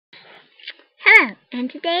Hello, and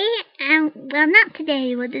today, well not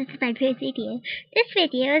today, well this is my first video. This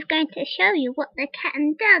video is going to show you what the cat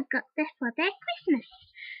and dog got for their Christmas.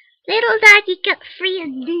 Little doggy got 3 of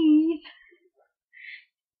these.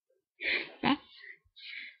 There.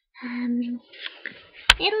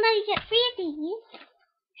 Little doggy got 3 of these.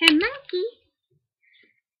 Her monkey.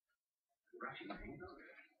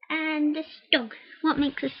 And this dog. What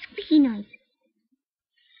makes a squeaky noise?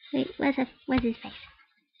 Wait, where's his face?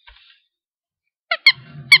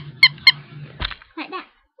 Like that.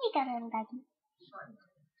 You got a little doggy.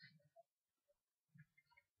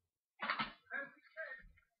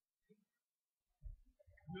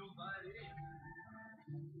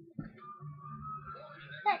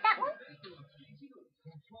 Like that one?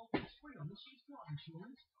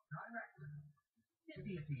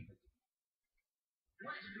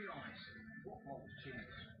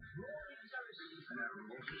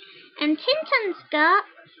 And Tinton's got,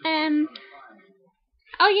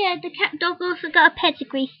 oh yeah, the cat dog also got a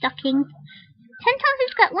pedigree stocking. Tinton's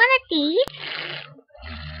has got 1 of these.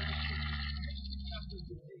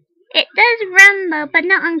 It does rumble, but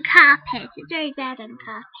not on carpet. It's very bad on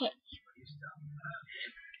carpet.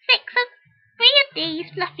 3 of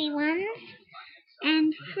these fluffy ones,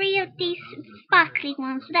 and 3 of these sparkly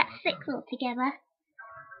ones, so that's 6 altogether.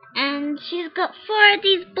 And she's got 4 of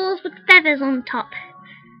these balls with feathers on top.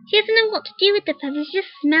 She doesn't know what to do with the feathers, she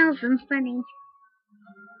just smells them funny.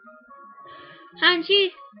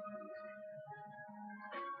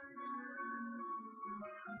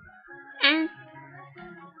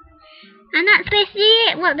 And that's basically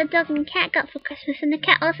it, what the dog and cat got for Christmas. And the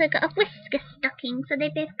cat also got a whisker stocking, so they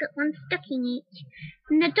both got 1 stocking each.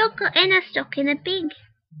 And the dog got in a stocking a big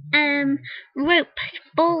rope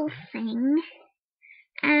ball thing,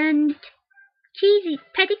 and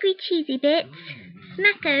pedigree cheesy bits,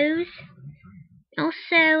 smackos,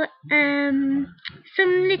 also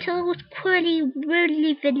some little squirrely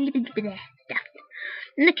roly stuff.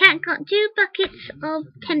 And the cat got 2 buckets of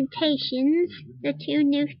Temptations, the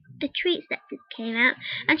treats that just came out,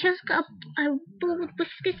 and she also got a ball with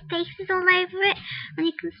whiskers faces all over it, and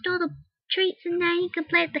you can store the treats in there, you can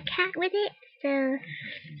play with the cat with it. So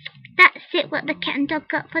that's it, what the cat and dog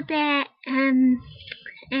got for their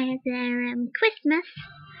Christmas.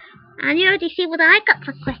 And you already see what I got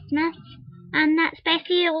for Christmas, and that's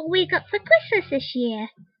basically all we got for Christmas this year.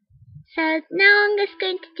 So now I'm just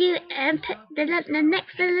going to do the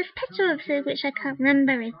next little special episode, which I can't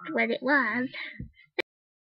remember what it was.